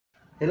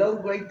Hello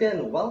grade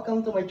 10! Welcome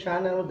to my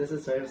channel. This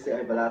is Sir C.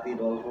 Balati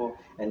Dolfo,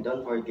 and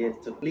don't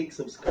forget to click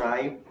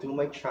subscribe to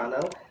my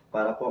channel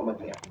para po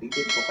maging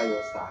updated po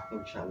kayo sa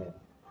aking channel.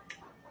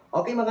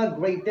 Okay mga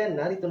grade 10,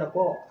 narito na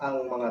po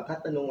ang mga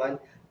katanungan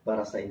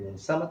para sa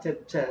inyong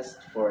summative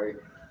test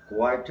for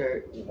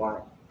quarter 1.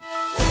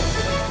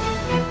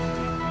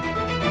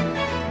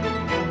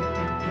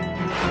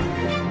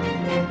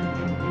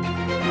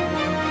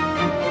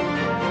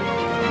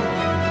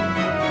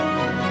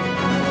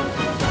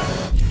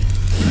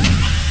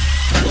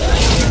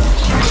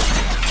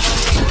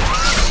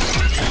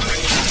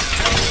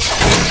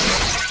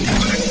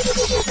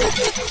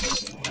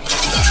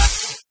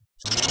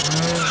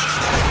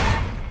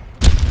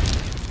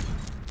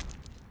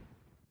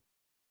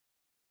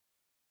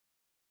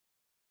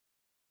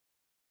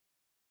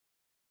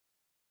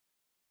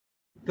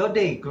 Good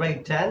day,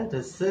 grade 10.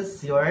 This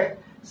is your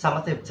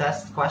summative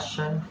test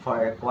question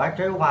for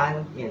quarter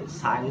 1 in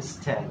Science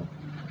 10.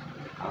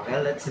 Okay,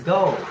 let's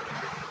go.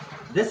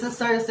 This is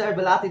Sir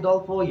Belati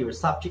Dolfo, your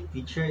subject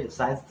teacher in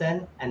Science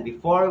 10. And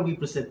before we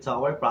proceed to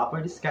our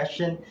proper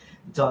discussion,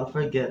 don't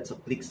forget to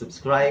click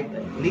subscribe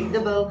and click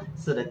the bell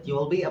so that you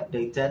will be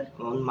updated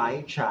on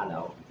my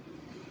channel.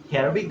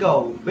 Here we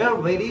go. We're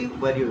ready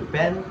with your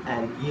pen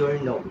and your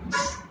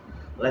notes.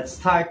 Let's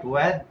start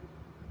with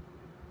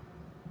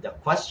the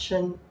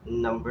question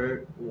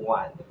number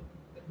 1.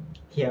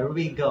 Here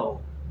we go.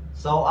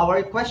 So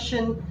our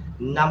question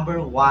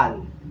number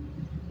 1.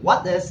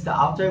 What is the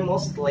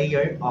outermost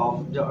layer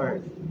of the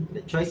Earth?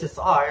 The choices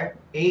are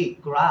A.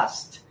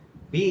 Crust,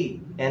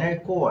 B.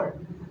 Inner core,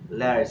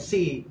 letter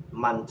C.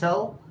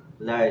 Mantle,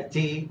 letter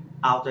D.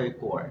 Outer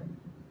core.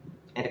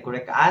 And the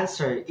correct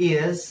answer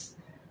is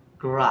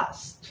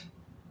crust.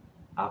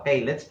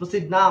 Okay, let's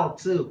proceed now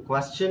to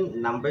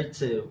question number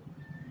 2.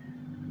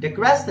 The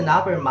crust and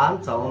upper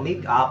mantle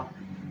make up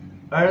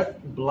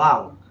Earth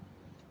blank.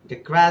 The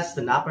crust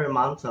and upper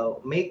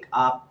mantle make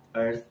up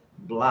Earth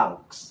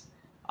blanks.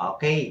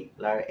 Okay,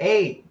 letter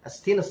A,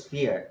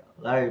 asthenosphere,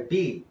 letter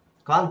B,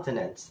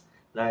 continents,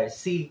 letter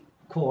C,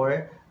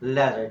 core,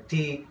 letter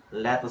D,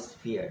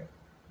 lithosphere.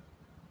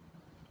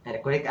 And the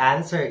correct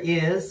answer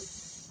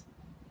is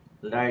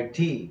letter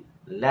D,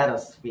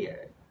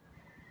 lithosphere.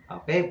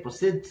 Okay,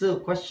 proceed to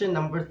question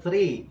number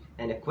 3.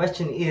 And the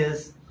question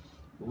is,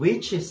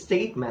 which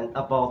statement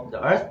about the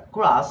Earth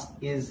crust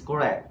is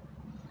correct?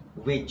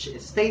 Which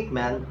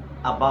statement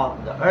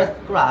about the Earth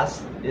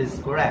crust is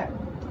correct?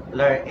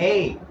 Letter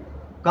A,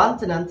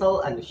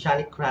 continental and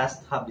oceanic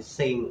crust have the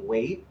same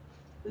weight.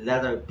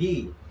 Letter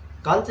B,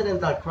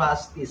 continental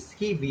crust is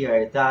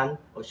heavier than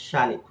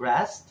oceanic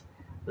crust.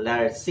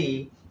 Letter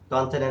C,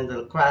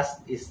 continental crust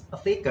is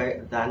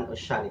thicker than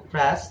oceanic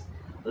crust.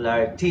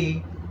 Letter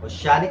D,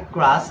 oceanic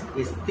crust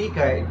is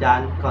thicker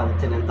than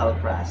continental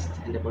crust.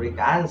 And the correct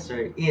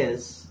answer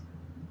is,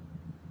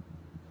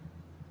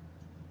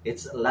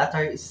 it's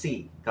letter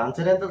C.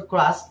 Continental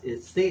crust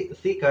is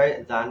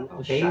thicker than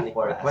oceanic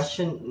crust. For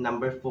question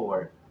number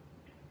 4.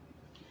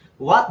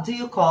 What do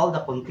you call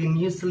the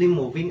continuously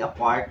moving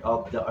part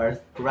of the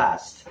Earth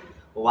crust?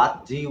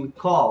 What do you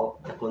call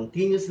the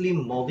continuously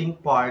moving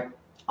part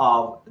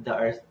of the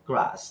Earth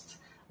crust?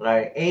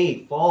 Letter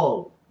A,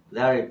 fold.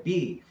 Letter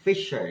B,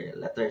 fissure.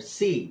 Letter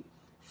C,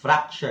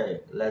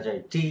 fracture. Letter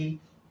D,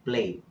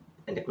 plate.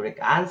 And the correct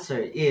answer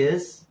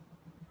is,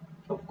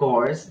 of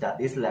course,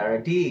 that is letter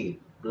D,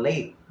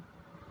 plate.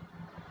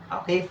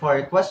 Okay, for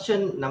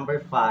question number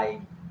 5.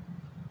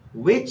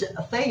 Which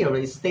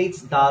theory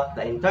states that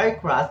the entire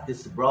crust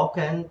is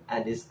broken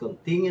and is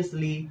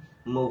continuously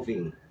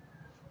moving?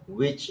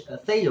 Which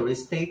theory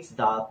states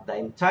that the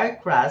entire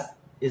crust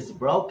is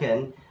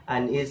broken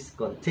and is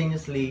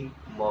continuously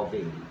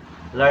moving?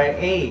 Letter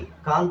A,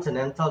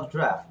 continental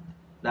drift.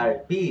 Letter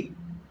B,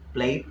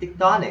 plate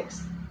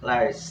tectonics.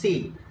 Letter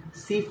C,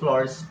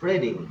 seafloor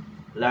spreading.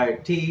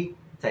 Letter D,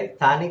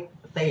 tectonic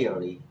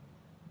theory.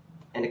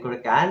 And the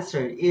correct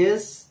answer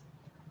is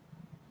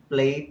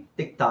plate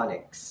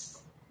tectonics.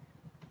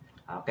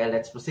 Okay,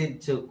 let's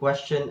proceed to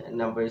question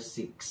number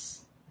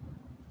 6.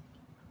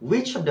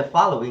 Which of the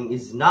following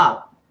is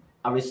not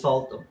a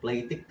result of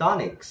plate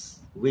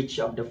tectonics? Which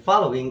of the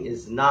following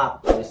is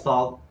not a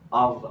result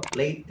of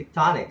plate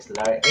tectonics?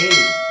 Letter A,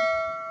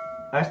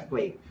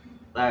 earthquake.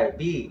 Letter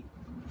B,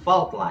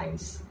 fault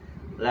lines.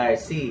 Letter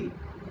C,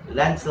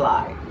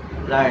 landslide.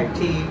 Letter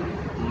D,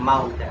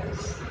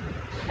 mountains.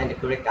 And the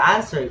correct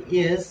answer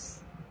is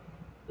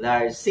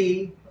letter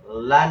C,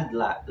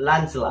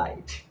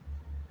 landslide.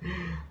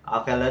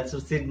 Okay, let's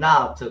proceed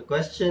now to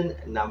question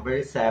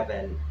number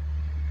 7.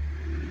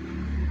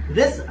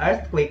 This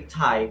earthquake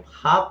type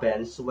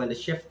happens when the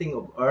shifting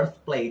of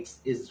Earth plates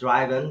is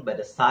driven by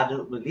the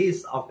sudden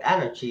release of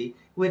energy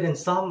within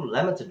some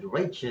limited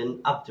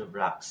region of the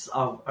rocks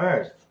of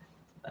Earth.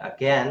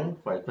 Again,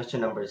 for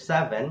question number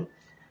 7,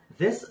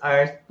 this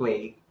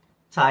earthquake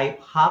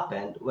type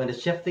happened when the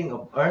shifting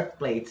of Earth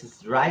plates is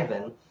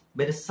driven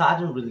by the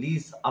sudden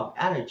release of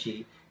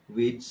energy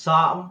with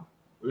some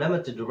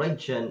limited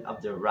region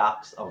of the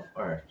rocks of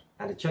Earth.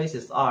 And the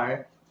choices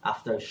are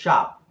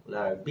aftershock,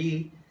 letter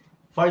B,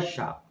 fault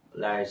shock.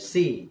 Letter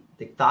C,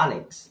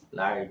 tectonics.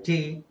 Letter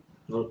D,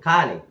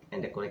 volcanic.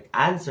 And the correct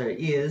answer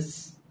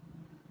is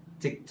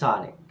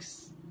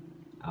tectonics.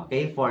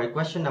 Okay, for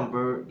question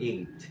number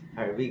 8.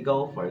 Here we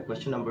go for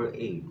question number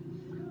 8.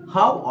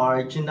 How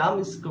are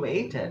tsunamis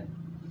created?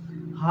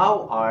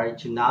 How are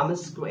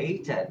tsunamis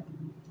created?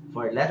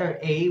 For letter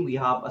A, we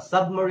have a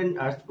submarine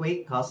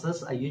earthquake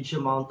causes a huge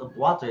amount of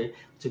water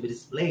to be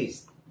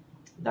displaced.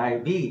 Letter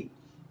B,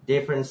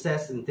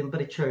 differences in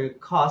temperature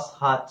cause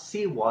hot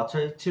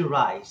seawater to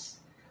rise.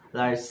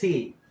 Letter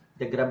C,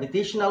 the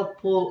gravitational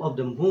pull of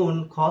the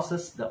moon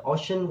causes the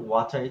ocean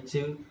water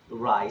to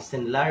rise.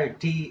 And letter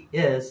D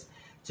is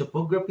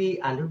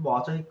topography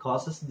underwater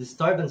causes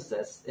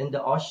disturbances in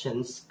the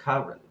ocean's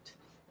current.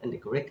 And the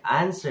correct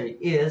answer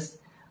is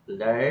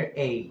letter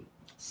A.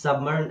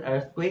 Submarine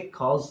earthquake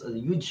causes a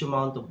huge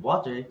amount of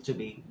water to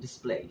be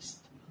displaced.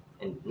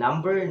 And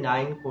number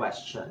 9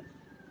 question.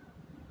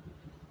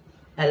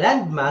 A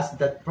landmass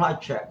that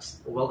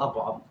projects well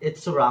above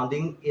its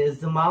surrounding is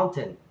the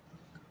mountain.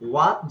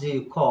 What do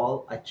you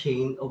call a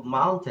chain of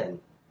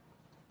mountain?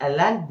 A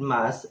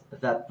landmass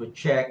that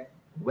projects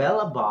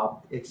well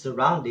above its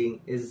surrounding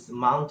is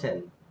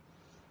mountain.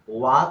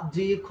 What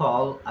do you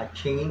call a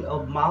chain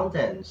of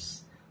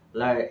mountains?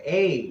 Letter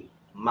A,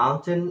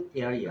 mountain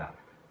area.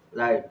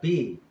 Letter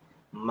B,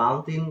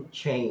 mountain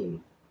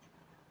chain.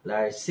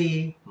 Letter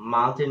C,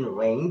 mountain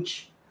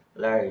range.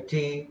 Letter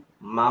D,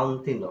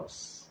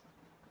 mountainous.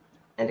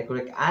 And the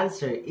correct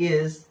answer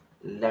is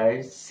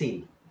letter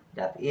C.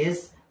 That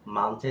is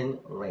mountain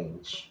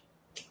range.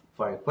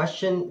 For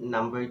question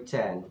number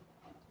 10,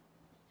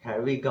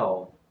 here we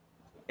go.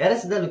 It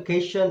is the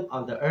location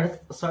on the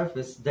Earth's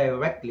surface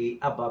directly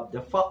above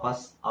the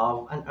focus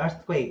of an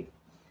earthquake.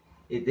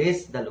 It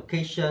is the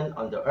location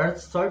on the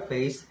Earth's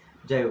surface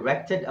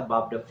directed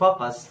above the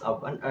focus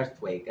of an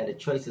earthquake. And the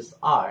choices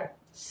are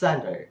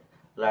center,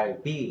 letter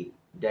B,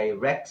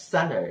 direct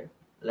center,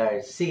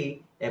 letter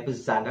C,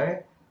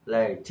 epicenter,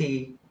 letter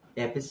D,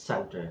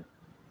 epicenter.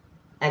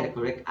 And the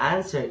correct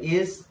answer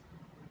is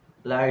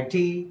letter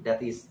D,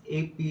 that is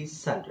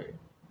epicenter.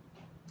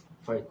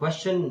 For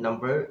question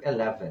number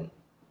 11.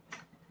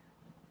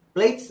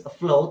 Plates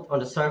float on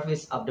the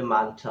surface of the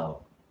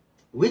mantle.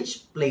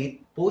 Which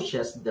plate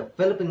pushes the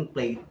Philippine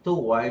Plate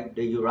toward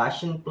the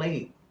Eurasian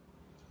Plate?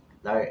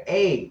 Letter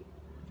A,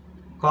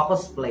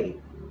 Cocos Plate.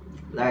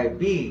 Letter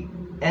B,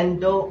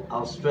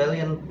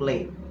 Indo-Australian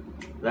Plate.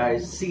 Letter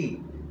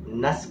C,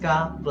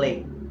 Nazca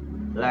Plate.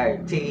 Letter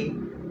D,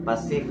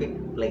 Pacific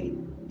Plate.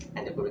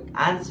 And the correct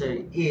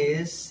answer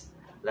is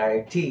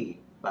letter D,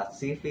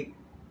 Pacific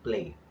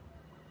Plate.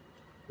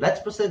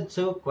 Let's proceed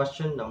to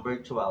question number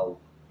 12.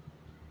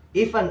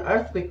 If an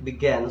earthquake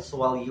begins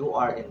while you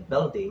are in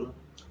building,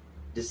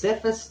 the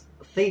safest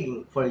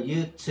thing for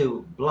you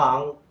to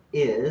belong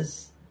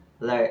is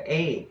letter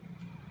A,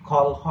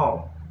 call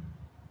home.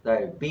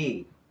 Letter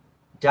B,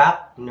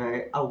 duck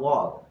near a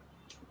wall.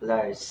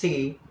 Letter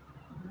C,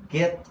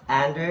 get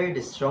under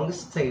the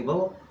strongest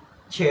table,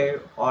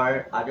 chair,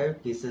 or other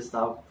pieces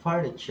of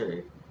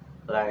furniture.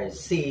 Letter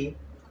C,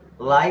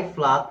 lie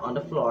flat on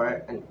the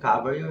floor and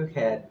cover your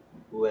head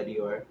with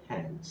your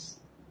hands.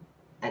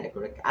 And the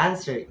correct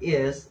answer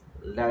is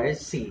letter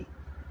C,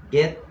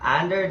 get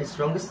under the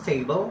strongest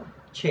table,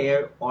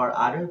 chair, or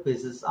other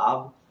pieces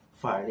of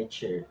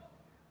furniture.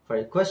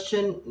 For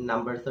question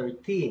number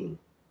 13.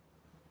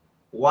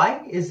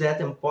 Why is it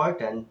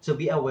important to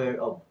be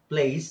aware of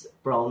places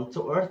prone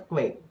to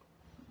earthquake?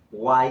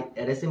 Why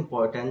it is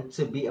important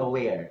to be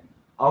aware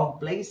of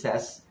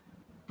places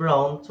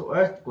prone to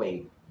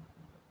earthquake?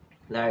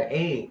 Letter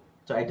A,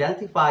 to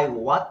identify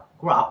what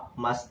crop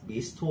must be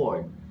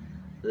stored.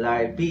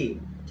 Letter B,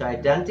 to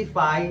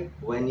identify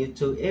when you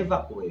to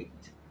evacuate.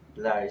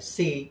 Letter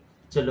C,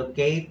 to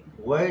locate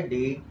where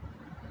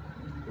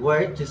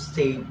to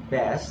stay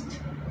best.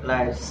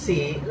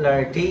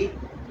 Letter D,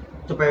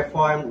 to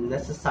perform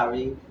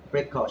necessary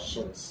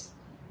precautions.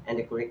 And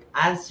the correct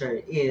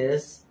answer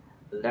is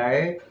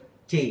letter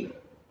D,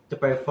 to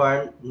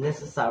perform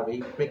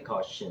necessary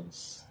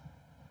precautions.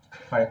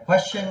 For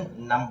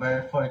question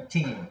number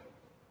 14.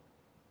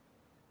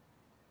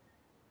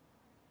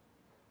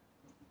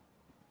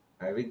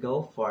 Here we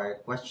go for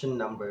question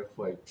number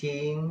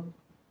 14.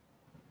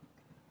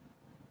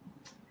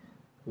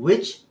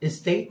 Which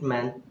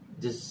statement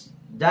does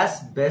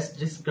best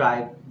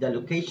describe the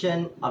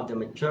location of the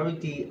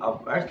majority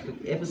of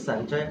earthquake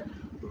epicenter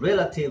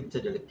relative to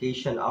the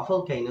location of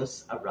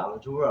volcanoes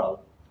around the world?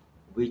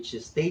 Which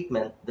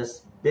statement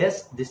does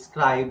best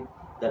describe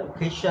the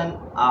location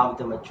of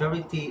the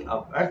majority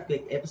of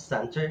earthquake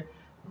epicenter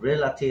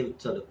relative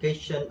to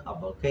location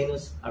of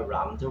volcanoes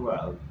around the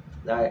world?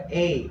 Letter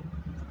A,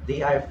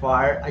 they are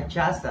far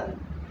adjacent.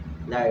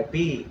 Letter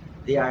B,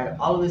 they are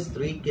always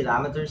 3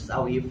 kilometers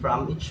away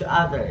from each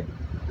other.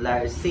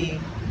 Letter C,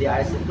 they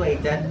are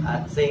situated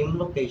at same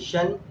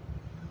location.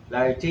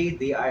 Letter D,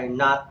 they are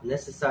not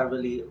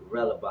necessarily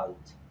relevant.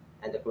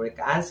 And the correct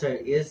answer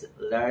is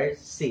letter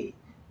C,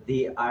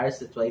 they are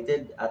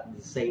situated at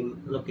the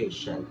same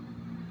location.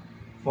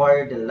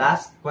 For the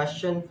last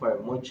question for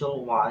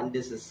Module 1,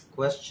 this is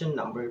question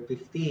number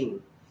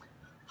 15.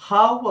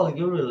 How will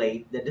you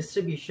relate the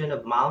distribution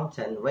of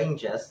mountain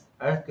ranges,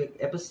 earthquake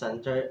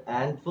epicenter,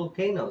 and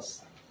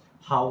volcanoes?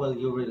 How will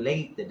you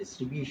relate the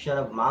distribution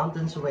of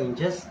mountains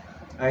ranges,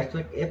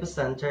 earthquake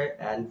epicenter,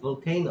 and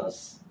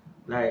volcanoes?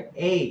 Letter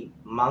A.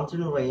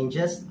 Mountain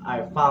ranges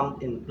are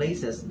found in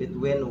places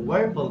between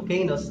where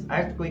volcanoes,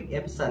 earthquake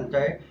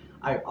epicenter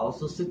are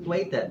also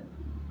situated.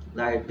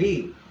 Letter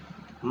B.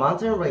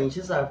 Mountain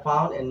ranges are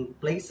found in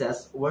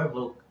places where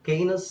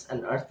volcanoes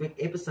and earthquake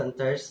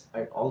epicenters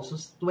are also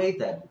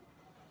situated.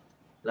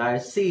 Letter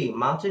C.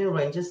 Mountain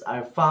ranges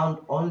are found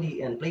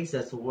only in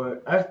places where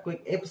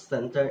earthquake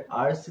epicenters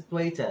are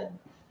situated.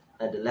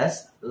 And the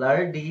last,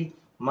 letter D.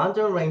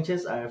 Mountain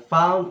ranges are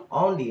found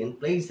only in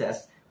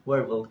places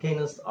where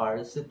volcanoes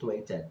are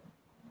situated.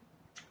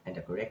 And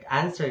the correct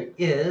answer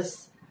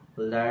is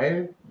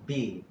letter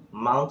B.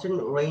 Mountain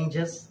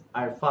ranges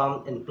are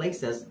found in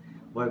places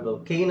where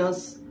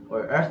volcanoes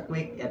or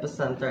earthquake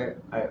epicenter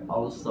are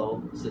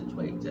also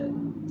situated.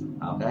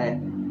 Okay,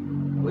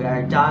 we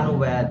are done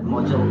with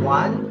Module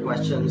 1,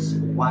 questions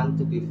 1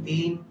 to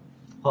 15.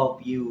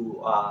 Hope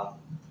you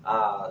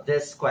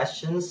these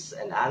questions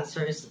and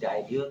answers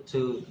guide you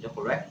to the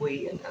correct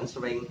way in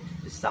answering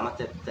the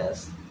summative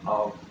test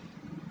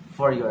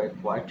for your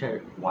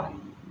quarter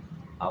 1.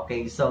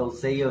 Okay, so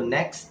see you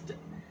next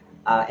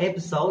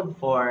episode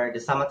for the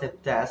summative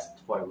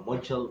test for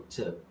Module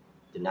 2.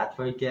 Do not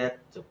forget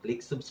to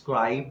click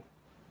subscribe,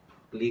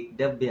 click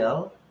the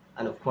bell,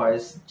 and of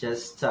course,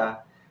 just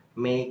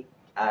make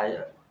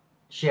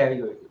share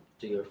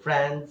to your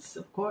friends.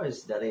 Of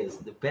course, that is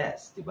the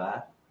best,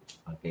 diba?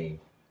 Okay.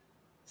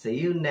 See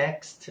you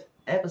next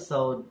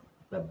episode.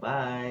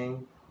 Bye-bye.